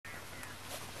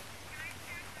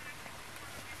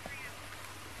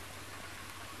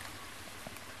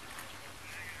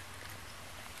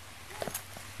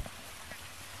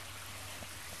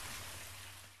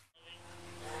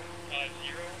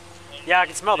Yeah, I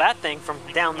can smell that thing from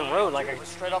down the road. Like It was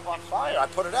straight up on fire. I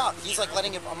put it out. He's like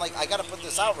letting it. I'm like, I gotta put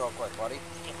this out real quick, buddy.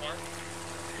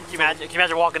 Can you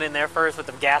imagine walking in there first with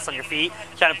the gas on your feet,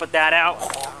 trying to put that out? Oh,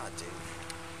 God, dude.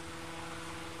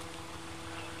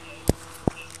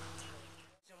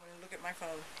 Look at my phone.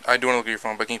 I do want to look at your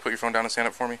phone, but can you put your phone down and stand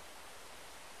up for me?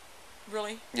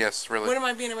 Really? Yes, really. What am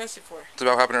I being arrested for? It's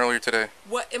about happened earlier today.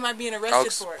 What am I being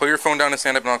arrested for? Put your phone down and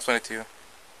stand up and I'll explain it to you.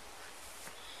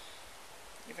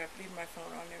 If I leave my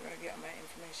phone on, they're going to get my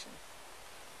information.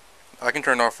 I can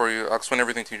turn it off for you. I'll explain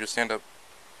everything to you. Just stand up.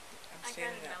 I'm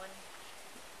standing up.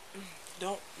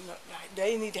 Don't. No,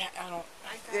 they need to. I don't.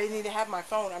 They need to have my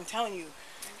phone. I'm telling you.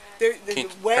 The turn around,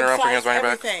 put your hands websites, behind your back?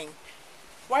 everything.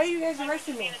 Why are you guys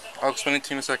arresting me? I'll explain it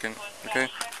to you in a second. Okay?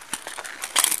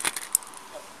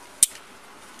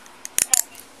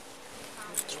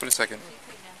 Just wait a second.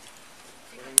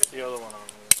 The other one on.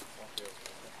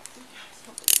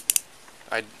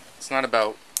 It's not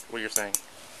about what you're saying.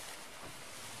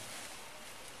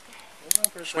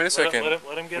 Just wait a second.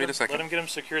 Let him get him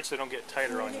secured so they don't get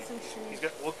tighter on you.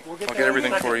 We'll get I'll get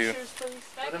everything for you.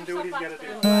 Let him do what he's got to do.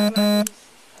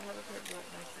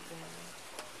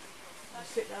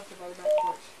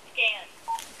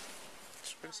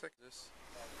 Just wait a second.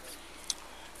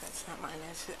 That's not mine.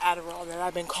 That's the Adderall that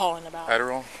I've been calling about.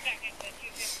 Adderall?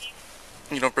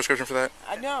 You don't have a prescription for that?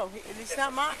 I know. It's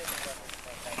not mine.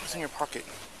 It's in your pocket.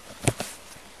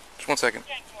 Just 1 second.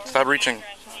 Stop reaching. Do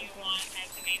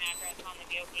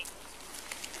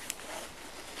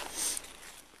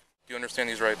you understand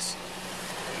these rights?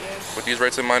 Yes. With these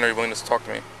rights in mind, are you willing to talk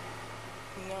to me?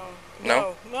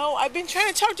 No? No, I've been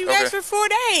trying to talk to you guys for 4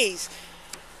 days.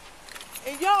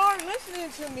 And y'all aren't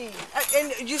listening to me.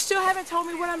 And you still haven't told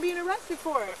me what I'm being arrested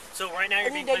for. So right now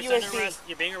you're being placed under arrest.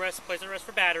 You're being placed under arrest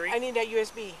for battery. I need that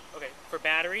USB. Okay, for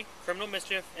battery, criminal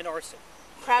mischief, and arson.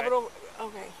 Capital.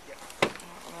 Okay. Yeah. All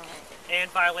right. And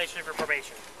violation for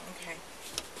probation. Okay.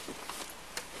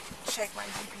 Check my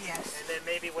GPS. And then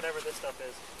maybe whatever this stuff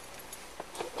is.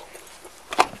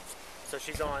 So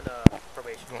she's on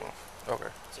probation. Oh,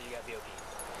 okay. So you got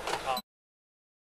VOP.